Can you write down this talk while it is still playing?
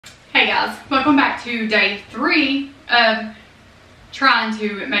guys, welcome back to day 3 of trying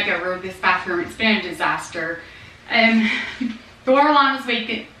to make over this bathroom. It's been a disaster. The water line was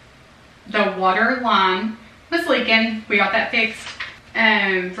leaking. The water line was leaking. We got that fixed.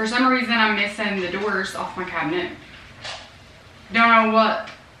 For some reason I'm missing the doors off my cabinet. Don't know what.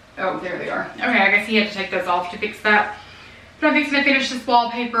 Oh, there they are. Okay, I guess he had to take those off to fix that. But I'm fixing to finish this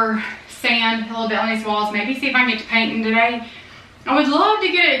wallpaper, sand a little bit on these walls, maybe see if I can get to painting today. I would love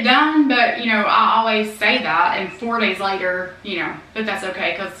to get it done, but you know, I always say that, and 4 days later, you know, but that's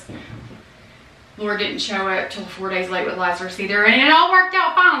okay, because Lord didn't show up till 4 days late with Lazarus either, and it all worked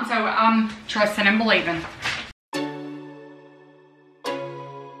out fine, so I'm trusting and believing.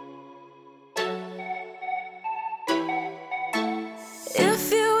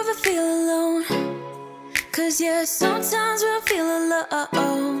 If you ever feel alone, 'cause yeah, sometimes we'll feel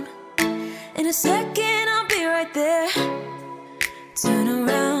alone. In a second, I'll be right there. Turn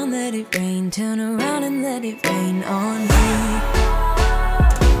around, let it rain. Turn around and let it rain on me.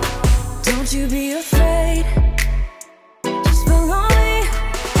 Don't you be afraid. Just follow me.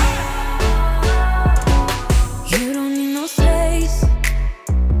 You don't need no space.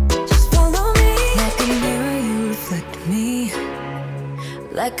 Just follow me. Like a mirror, you reflect me.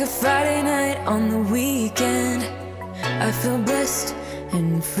 Like a Friday night on the weekend, I feel blessed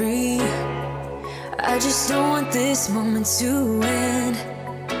and free. I just don't want this moment to end.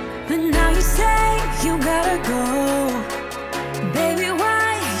 But now you say you gotta go. Baby,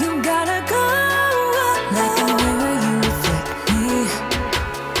 why you gotta go? Like a mirror, you reflect me.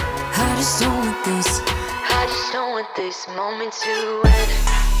 I just don't want this. I just don't want this moment to end.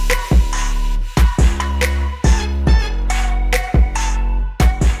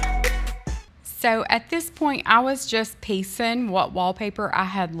 So at this point, I was just piecing what wallpaper I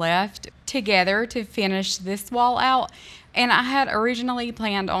had left together to finish this wall out. And I had originally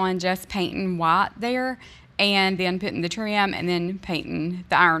planned on just painting white there and then putting the trim and then painting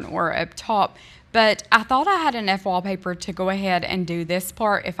the iron ore up top. But I thought I had enough wallpaper to go ahead and do this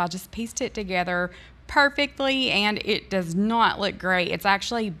part if I just pieced it together perfectly, and it does not look great. It's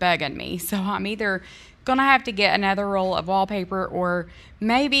actually bugging me. So I'm either gonna have to get another roll of wallpaper or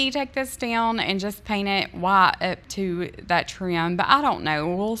maybe take this down and just paint it white up to that trim, but I don't know.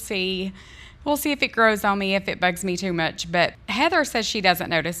 We'll see if it grows on me, if it bugs me too much. But Heather says she doesn't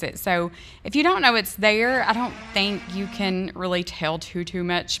notice it, so if you don't know it's there, I don't think you can really tell too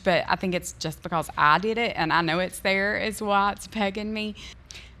much, but I think it's just because I did it and I know it's there is why it's bugging me.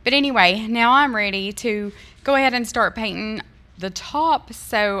 But anyway, now I'm ready to go ahead and start painting the top,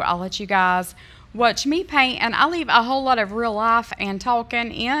 so I'll let you guys watch me paint, and I'll leave a whole lot of real life and talking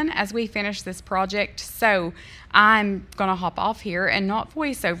in as we finish this project. So I'm gonna hop off here and not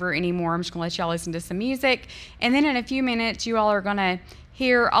voiceover anymore. I'm just gonna let y'all listen to some music, and then in a few minutes you all are gonna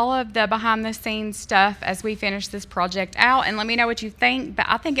hear all of the behind the scenes stuff as we finish this project out, and let me know what you think. But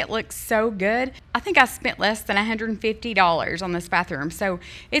I think it looks so good. I think I spent less than $150 on this bathroom, so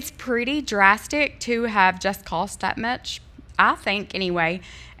it's pretty drastic to have just cost that much, I think, anyway.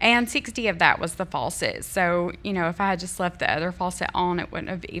 And 60 of that was the faucet. So, you know, if I had just left the other faucet on, it wouldn't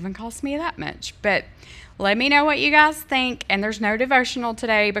have even cost me that much. But let me know what you guys think. And there's no devotional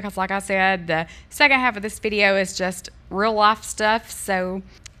today because, like I said, the second half of this video is just real life stuff. So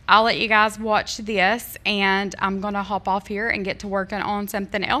I'll let you guys watch this, and I'm going to hop off here and get to working on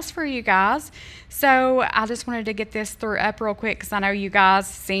something else for you guys. So I just wanted to get this through up real quick because I know you guys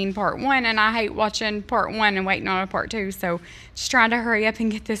seen part 1, and I hate watching part 1 and waiting on a part 2. So just trying to hurry up and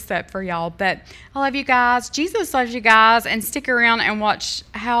get this up for y'all. But I love you guys. Jesus loves you guys, and stick around and watch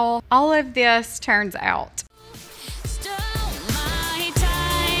how all of this turns out.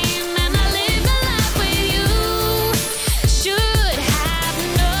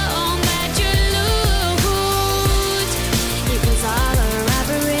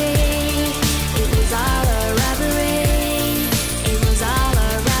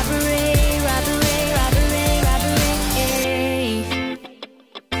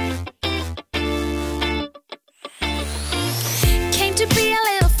 To be a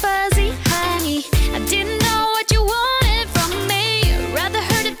little fuzzy honey, I didn't know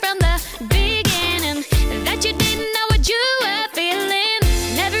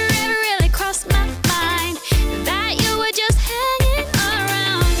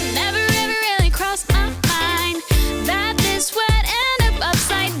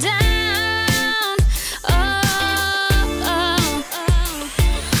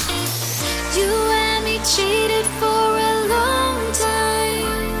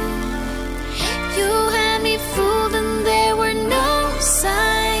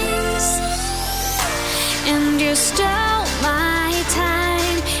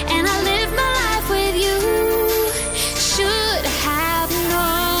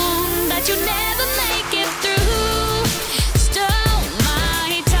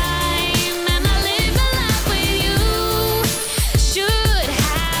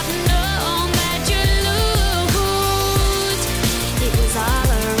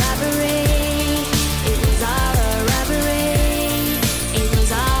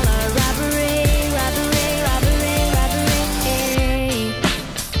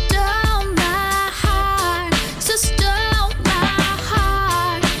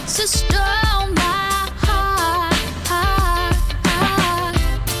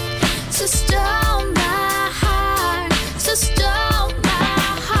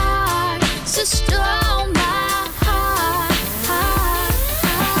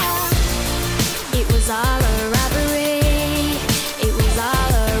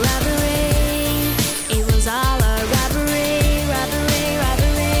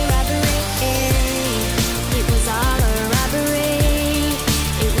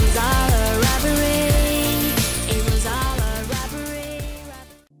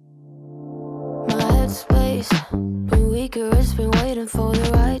waiting for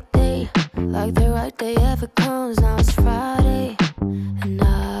the right day, like the right day ever comes. Now it's Friday and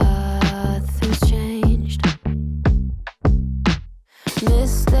nothing's changed.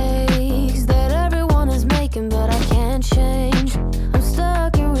 Mistakes that everyone is making, but I can't change. I'm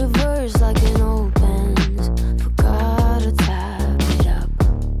stuck in reverse like an old Benz. Forgot to tap it up.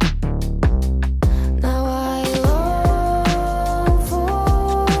 Now I long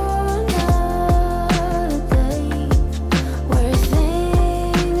for another day where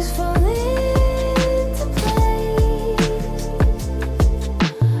things fall into place.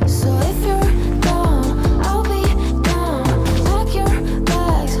 So if you're down, I'll be down. Pack your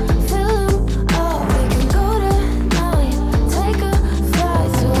bags, fill them up. We can go tonight, take a flight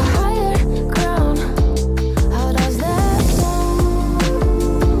to a higher ground. How does that sound?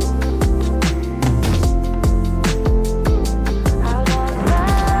 How does that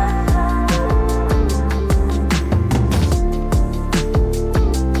sound?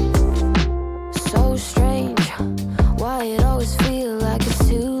 So strange, why it always feel like it's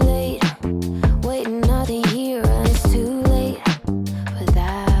too late. Waiting another year and it's too late, but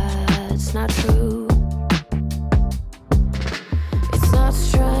that's not true. It's not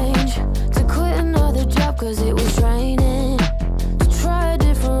strange to quit another job cause it was draining. To try a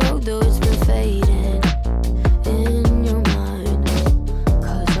different road though it's been fading in your mind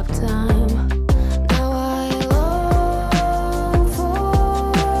cause of time. Now I long for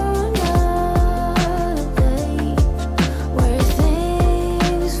another day where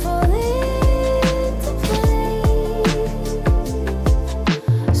things fall into place.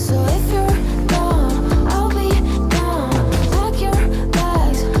 So if you're down, I'll be down. Pack your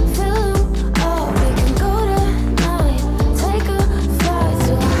bags, fill them up. We can go tonight, take a flight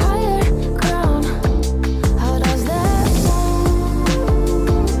to a higher ground. How does that sound?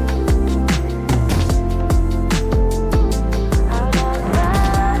 How does that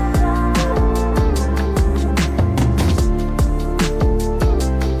sound?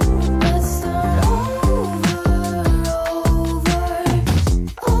 Let's start over.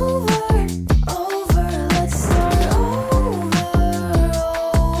 Let's start over. Let's start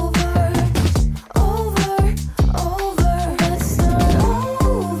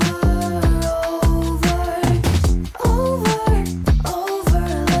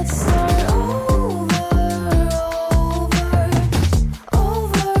Let's start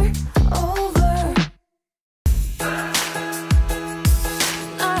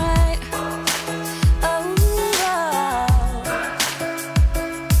Alright.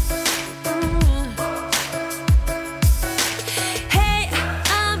 Hey,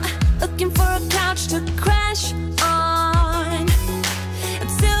 I'm looking for a couch to crash on.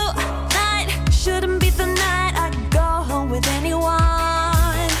 Tonight shouldn't be the night I go home with anyone.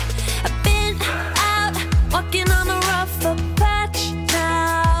 I've been out walking on a rougher patch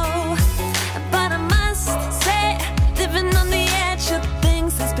now, but I must say, living on the edge of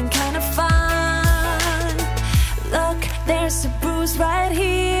things has been kind of fun. Look, there's a bruise right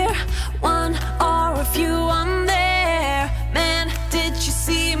here, one or a few on there. Man, did you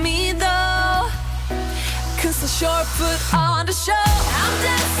see me though? Cause I sure put on the show. I'm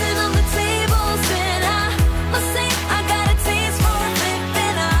dancing on the tables and I must say I got a taste for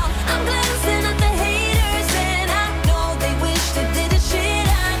flipping out. I'm glancing at the haters and I know they wish they did the shit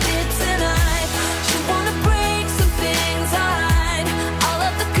I did tonight. You wanna break some things, alright. All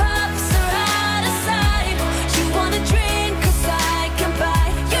of the cups are out of sight. You wanna drink cause I can buy.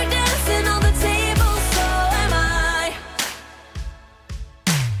 You're dancing on the table, so am I.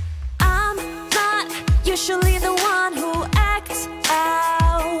 I'm not usually the one who acts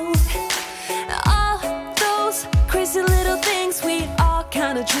out. All those crazy little things we all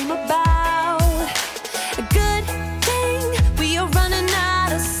kinda dream about. A good thing we are running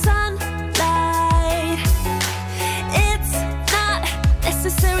out of sunlight. It's not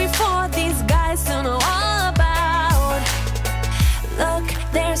necessary for these guys to know all about. Look,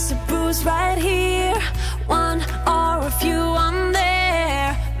 there's a bruise right here, one or a few on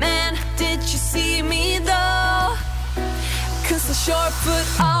there. Man, did you see me though? Cause I sure put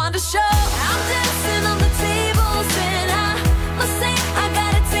on the show. I'm dancing on the tables and I must say I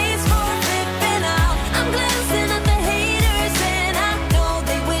got a taste for flipping out. I'm glancing at the haters and I know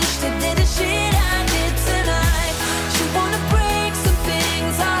they wish they did the shit I did tonight. You wanna break some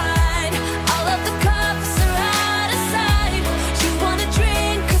things, alright. All of the cups are out of sight. You wanna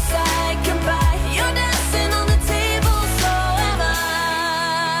drink cause I can buy. You're dancing on the table, so am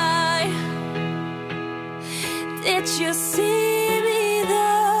I. Did you see me though?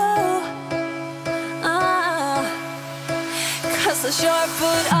 Cause I sure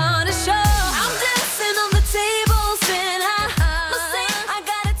put on a show. I'm dancing on the tables and I must say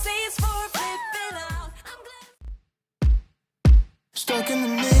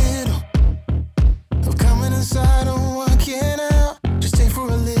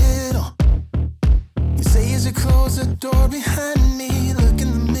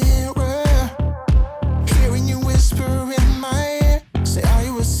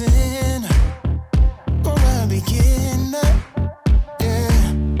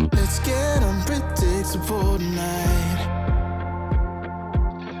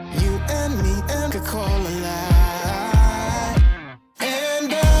call a lie.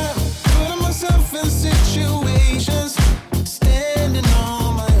 And I'm putting myself in situations, standing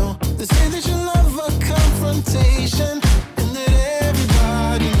on my own. They say that you love a confrontation, and that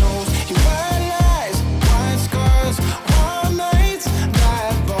everybody knows your white lies, white scars, warm nights,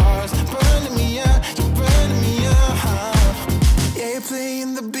 bad bars, burning me up, you're burning me up. Yeah, you're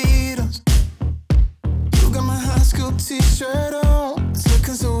playing the Beatles. You got my high school t-shirt on, it's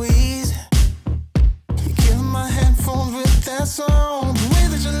looking so easy. You're killing my headphones with that song, the way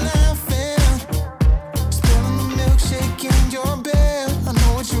that you're laughing, spilling the milkshake in your bed. I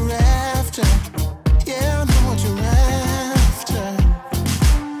know what you're after. Yeah, I know what you're after.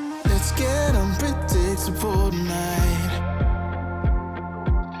 Let's get unpredictable tonight.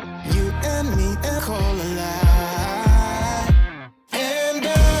 You and me and call a lie. And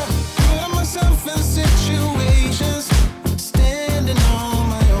I'm putting myself in situations, standing on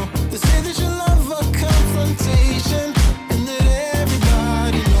my own. They say that you love a confrontation, and that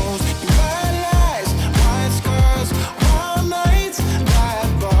everybody knows your white lies, white scars, warm nights, bad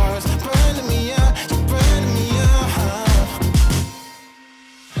bars, burning me up, you're burning me up.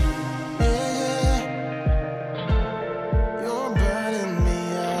 Yeah, you're burning me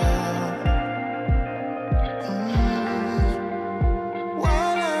up.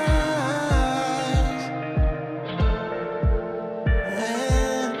 White lies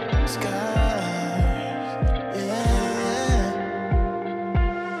and scars. Yeah,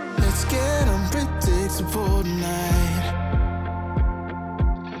 let's get unpredictable tonight.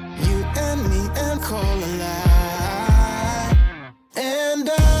 You and me and call a lie. And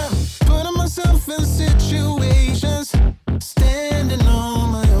I'm putting myself in situations, standing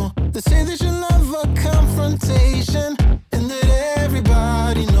on my own. They say that you love a confrontation, and that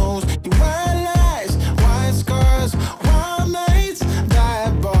everybody knows your white lies, white scars, warm nights,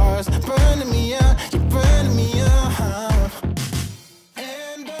 bad bars, burning me up, you're burning me up.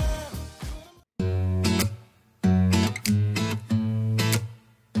 And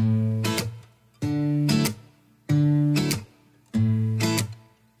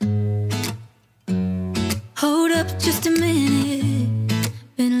hold up just a minute.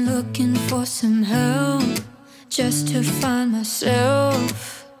 Been looking for some help just to find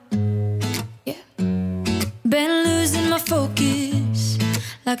myself. Yeah. Been losing my focus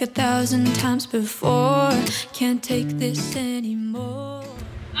like 1,000 times before. Can't take this anymore.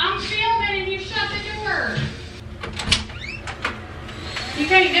 I'm filming and you shut the door. You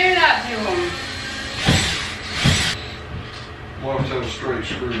can't do that to them. What was that straight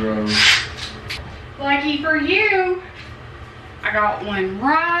screwdriver? Lucky for you, I got one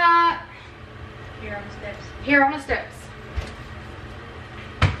right Here on the steps. here on the steps.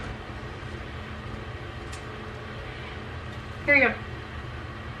 Here you go.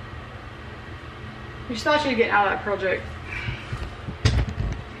 You just thought you'd get out of that project.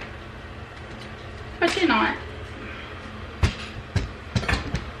 But you're not.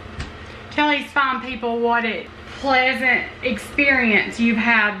 Tell these fine people what a pleasant experience you've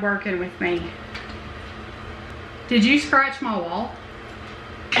had working with me. Did you scratch my wall?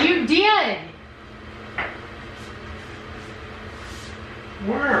 You did.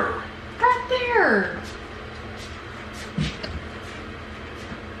 Where? Right there.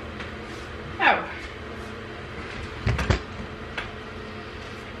 Oh.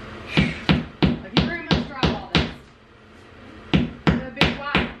 If you very much drive all this. There's a big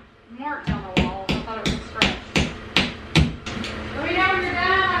white mark on the wall. I thought it was scratched. Let me know when you're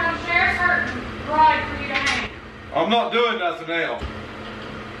done. I got a share curtain right for you to hang. I'm not doing nothing else.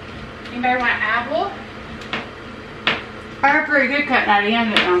 Anybody want an apple? I'm pretty good cutting at the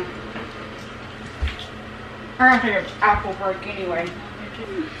end of it though. I don't think it's apple break anyway.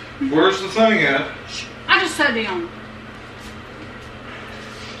 Where's the thing at? I just sat down.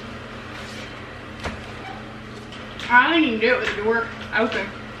 I think you can do it with the door open.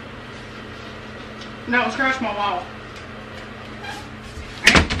 Don't scratch my wall.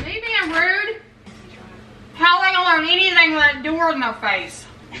 Me being rude? How are they gonna learn anything with that door in their face?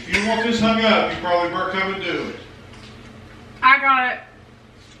 If you want this hung up, you probably better come and do it. I got it.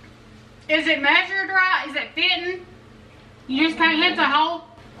 Is it measured right? Is it fitting? You just can't hit the hole?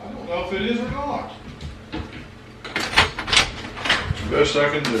 I don't know if it is or not. It's the best I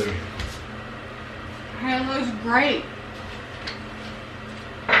can do. It looks great.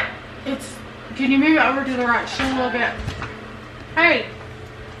 It's, can you move it over to the right shoe a little bit? Hey,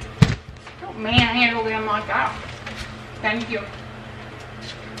 don't manhandle them like that. Thank you.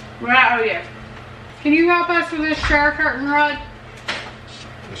 Right, oh yeah. Can you help us with this shower curtain rod?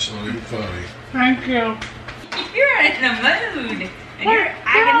 It's not even funny. Thank you. You're in a mood. And you're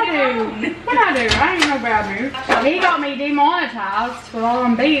acting do? What'd I do? I ain't no bad move. He got me demonetized with all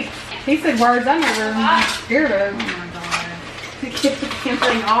them beats. He said words I never scared of. Oh my god. Get the damn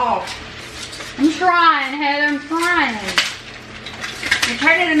thing off. I'm trying, Head. I'm trying. You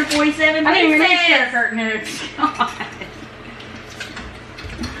turned it into 47 I didn't even need pieces. shirt curtain hooks.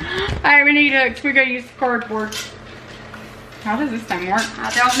 Alright, we need hooks. We're gonna use the cardboard. How does this thing work?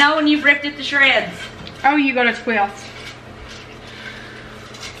 I don't know when you've ripped it to shreds. Oh, you got a twist.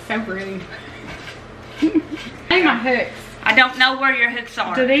 So pretty. I need my hooks. I don't know where your hooks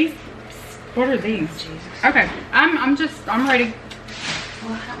are. Do these? What are these? Jesus. Okay, I'm ready.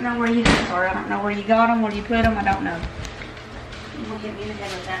 Well, I don't know where your hooks are. I don't know where you got them, where you put them. I don't know. You won't hit me in the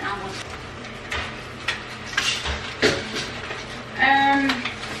head with that.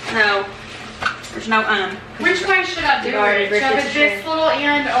 No. There's no Which way should I do You've already it? ripped Shove it it to this shreds. little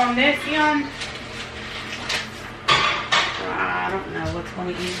end on this end? I don't know what's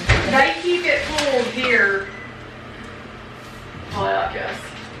going to use. They keep it pulled here. Well, I guess.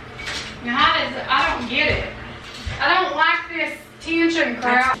 Now, how does it? I don't get it. I don't like this tension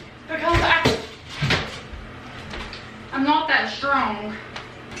crap because I'm not that strong.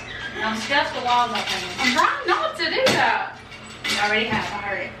 Now stuff the walls up in I'm trying not to do that. You already have. I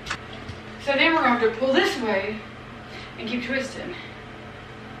heard it. So then we're going to pull this way and keep twisting.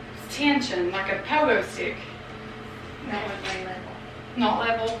 It's tension, like a pogo stick. That was very level. Not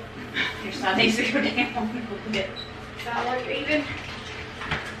level. Your side needs to go down a little bit. Does that look even?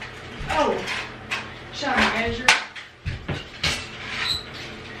 Oh, shall I measure?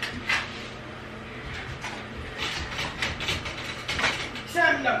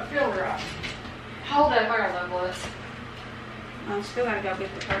 Something don't feel right. Hold up, I gotta level this. I still gotta go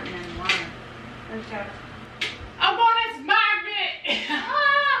get the curtain and the wire. Okay. I want its magnet!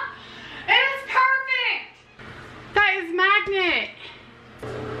 Ah, it's perfect! That is magnet!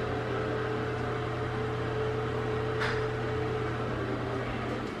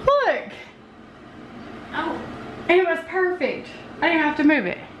 Look! Oh. It was perfect. I didn't have to move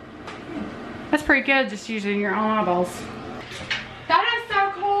it. That's pretty good, just using your own eyeballs. That is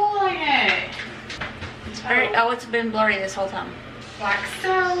so cool, ain't it? It's very, it's been blurry this whole time. Like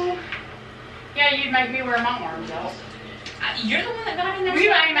so. Yeah, you'd make me wear my arms out. You're the one that got in there.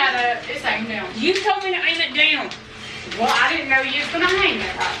 You aim at it. It's aimed down. You told me to aim it down. Well, I didn't know you was gonna hang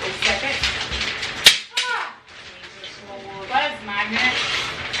it right this second. Ah, that is magnet.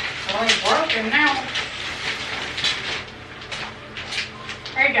 Well, it's broken now.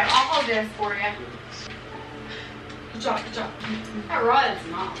 There you go. I'll hold this for you. Good job, good job. That rod is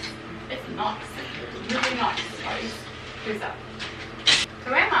nice. It's nice. It's really nice, guys. Who's that?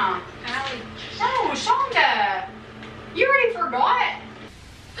 Who am I? Allie. Oh, Shonda. You already forgot.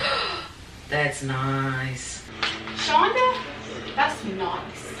 That's nice. Shonda? That's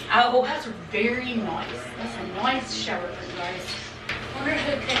nice. Oh, That's very nice. That's a nice shower curtain, guys. I wonder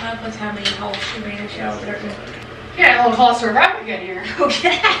who came up with how many holes she made a shower curtain. Yeah, a little claustrophobic in here. Oh,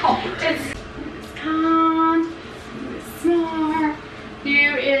 get out. It's kind. You is smart.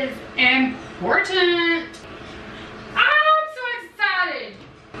 You is important. I'm so excited.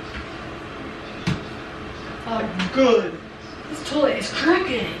 Oh, good. This toilet is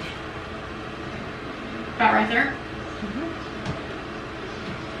crooked. About right there?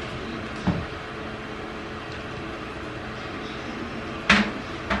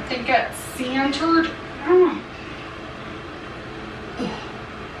 I think that's centered. I don't know.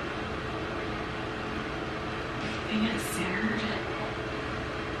 I think it's centered.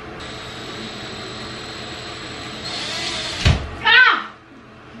 Ah!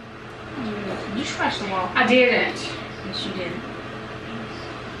 You scratched the wall. I didn't. Yes, you did.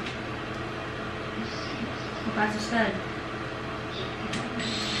 That's a stud.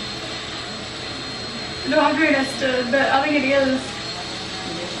 No, I'm doing a stud, but I think it is.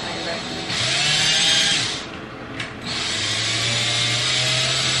 You just had it right.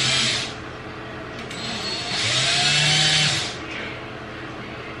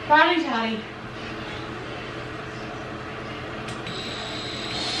 Righty tighty.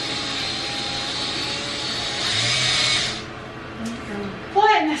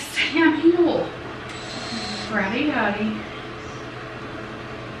 What in the Sam Hill? Righty tighty.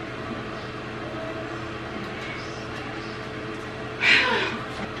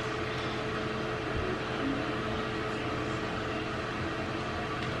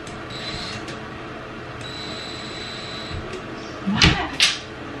 What?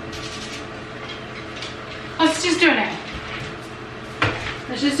 Let's just do it now.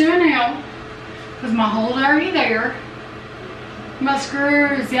 Let's just do it now. Because my hole's already there. My screw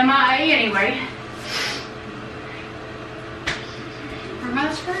is MIA anyway. Where my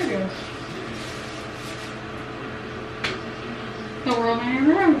that screw go? The world in your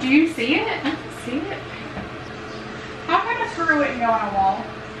room. Do you see it? I can see it. How come a screw wouldn't go on a wall?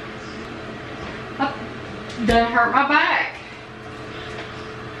 Oh, doesn't hurt my back.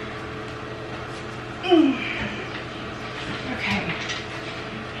 Okay.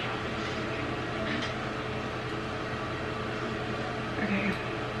 Okay.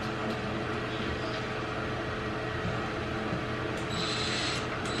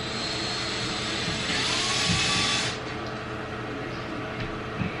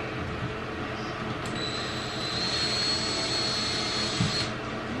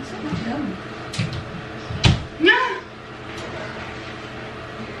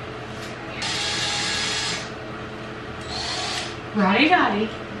 Righty dotty.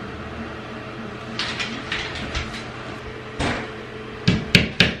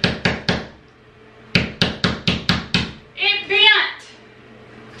 It bent.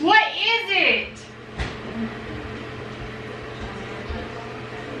 What is it?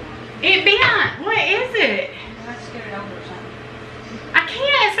 It bent. What is it? Let's get it over or something. I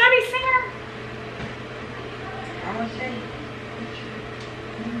can't. It's gotta be center. I want to see.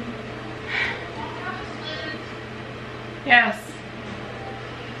 Yes.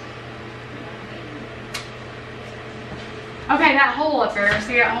 Okay, that hole up there,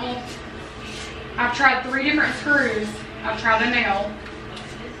 see that hole? I've tried 3 different screws. I've tried a nail.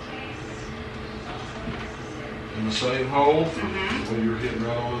 In the same hole? Mm-hmm. Well, you're hitting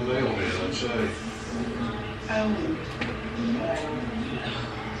right on the nail head, I'd say. Oh.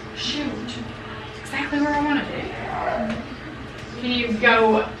 Shoot. That's exactly where I wanted it. Can you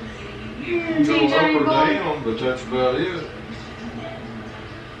go... Go up or down, but that's about it.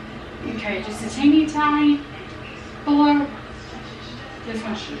 Okay, just a teeny tiny below. This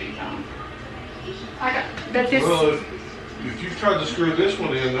one should be fine. But this. Well, if you've tried to screw this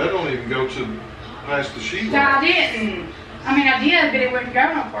one in, that don't even go to past the sheet. I didn't. I mean, I did, but it wouldn't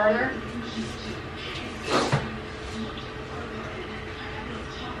go no farther.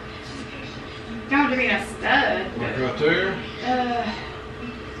 Don't give me a stud. Like right there?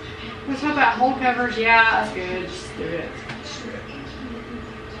 We're talking about hole covers. Yeah, that's good. Just do it. Just do it.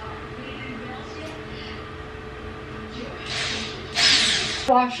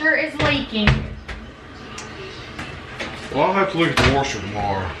 Washer is leaking. Well, I'll have to look at the washer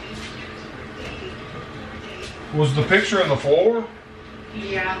tomorrow. Was the picture in the floor?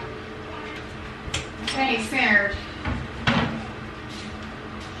 Yeah. It ain't centered.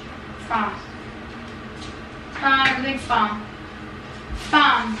 It's fine. Fine, everything's fine.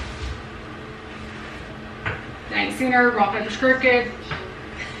 Fine. It ain't centered, rock, paper, crooked.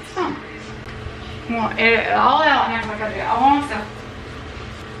 It's fine. I want it all out and act like I do. I want stuff.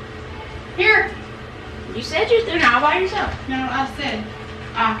 Here. You said you was doing it all by yourself. No, I said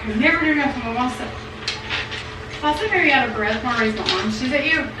I could never do nothing with myself. I said very out of breath when I raised my arms. Is that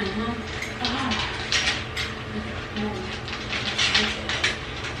you?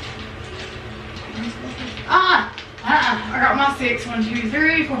 I got my 6. 1, 2,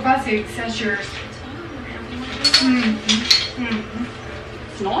 3, 4, 5, 6. That's yours.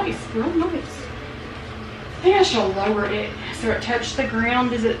 It's nice. Real nice. I think I should have lowered it so it touched the ground.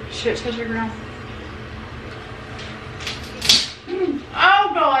 Should it touch the ground?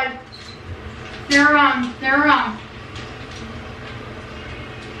 Oh God. Never mind. Never mind.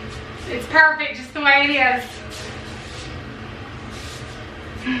 It's perfect just the way it is.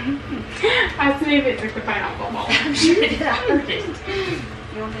 I see if it took the paint off the wall. I'm sure it did. I heard it.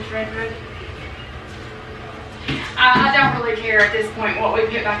 You want this red rug? I don't really care at this point what we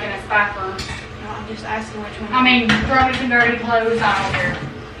put back in this bathroom. No, I'm just asking which one. I mean, throwing some dirty clothes, I don't care.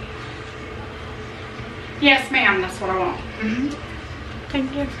 Yes, ma'am, that's what I want.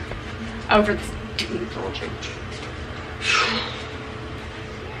 Thank you. Over the project.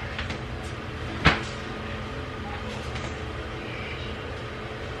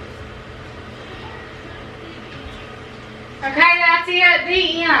 Okay, that's it.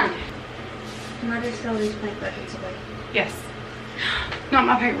 The end. Can I just throw these paint buckets away? Yes. Not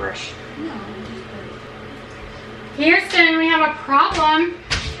my paintbrush. No, I'm just put it. Houston, we have a problem.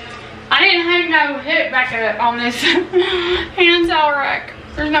 I didn't hang no hook back up on this hand towel rack.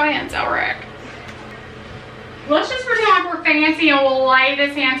 There's no hand towel rack. Let's just pretend like we're fancy and we'll lay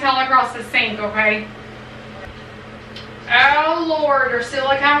this hand towel across the sink, okay? Oh Lord, there's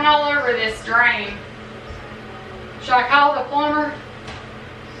silicone all over this drain. Should I call the plumber?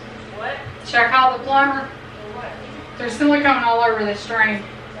 What? Should I call the plumber? What? There's silicone all over this drain.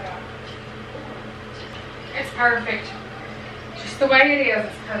 It's perfect. Just the way it is,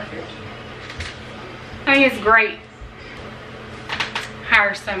 it's perfect. I think it's great.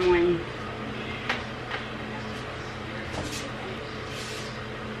 hire someone.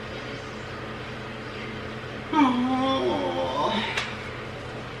 Oh.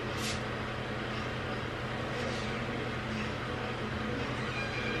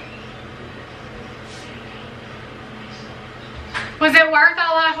 Was it worth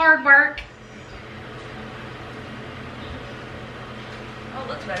all that hard work? Oh,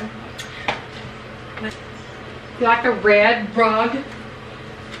 looks better. You like the red rug?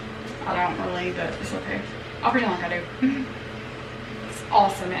 I don't really, but it's okay. I'll pretend like I do. It's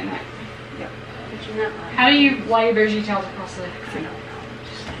awesome, isn't it? Yep. But you're not right. How do you lay bougie tails across the I don't know.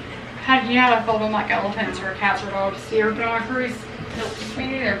 Just like that. How do you know how to fold them like elephants or cats or dogs? You ever been on a cruise? Nope. Me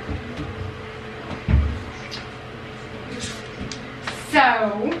neither. So,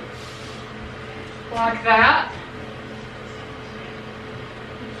 like that.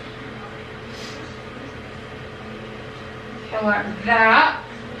 Or like that.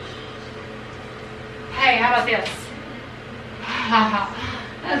 Hey, how about this?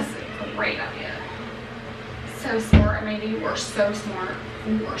 That is a great idea. So smart, Amanda. You are so smart.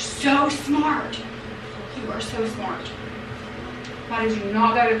 You are so smart. You are so smart. Why did you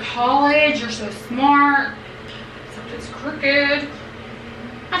not go to college? You're so smart. Something's crooked.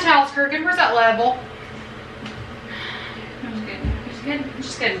 My towel's crooked. Where's that level? I'm just kidding. I'm just kidding. I'm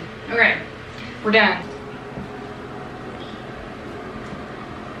just kidding. Okay. We're done.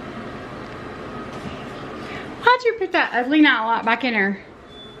 Why'd you put that ugly nightlight back in there?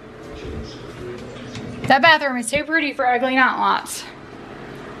 That bathroom is too pretty for ugly nightlights.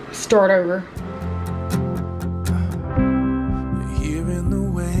 Start over. Here in the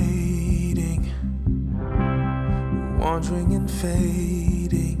waiting, wandering and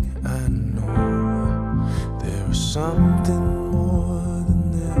fading, I know there is something more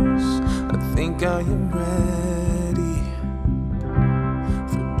than this. I think I am ready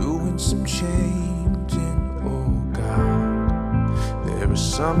for doing some changing. Oh God, there is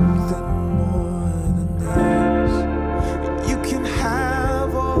something more than this. You can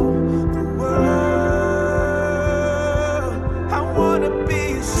have all the world. I wanna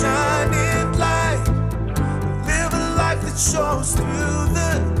be a shining light, live a life that shows through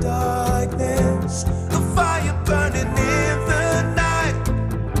the darkness, a fire burning in the night,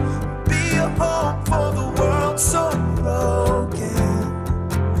 be a hope for the world so broken,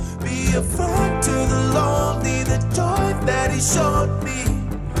 be a friend to the lonely, the joy that he showed me,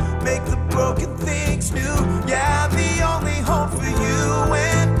 make the broken things new. Yeah, the only hope for you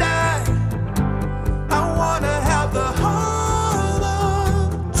and I wanna have the heart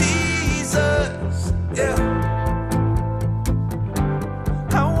of Jesus. Yeah,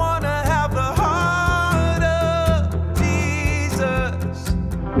 I wanna have the heart of Jesus.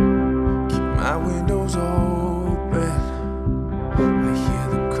 Keep my windows open, I hear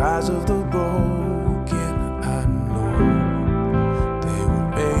the cries of the broken. I know they were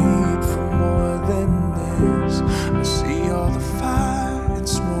made for more than this. I see all the fire and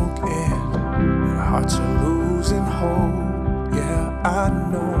smoke and their hearts are losing hope. Yeah, I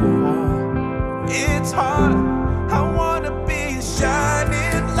know it's hard. I wanna be a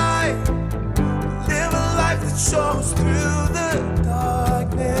shining light, live a life that shows through the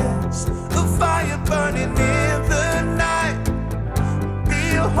darkness, the fire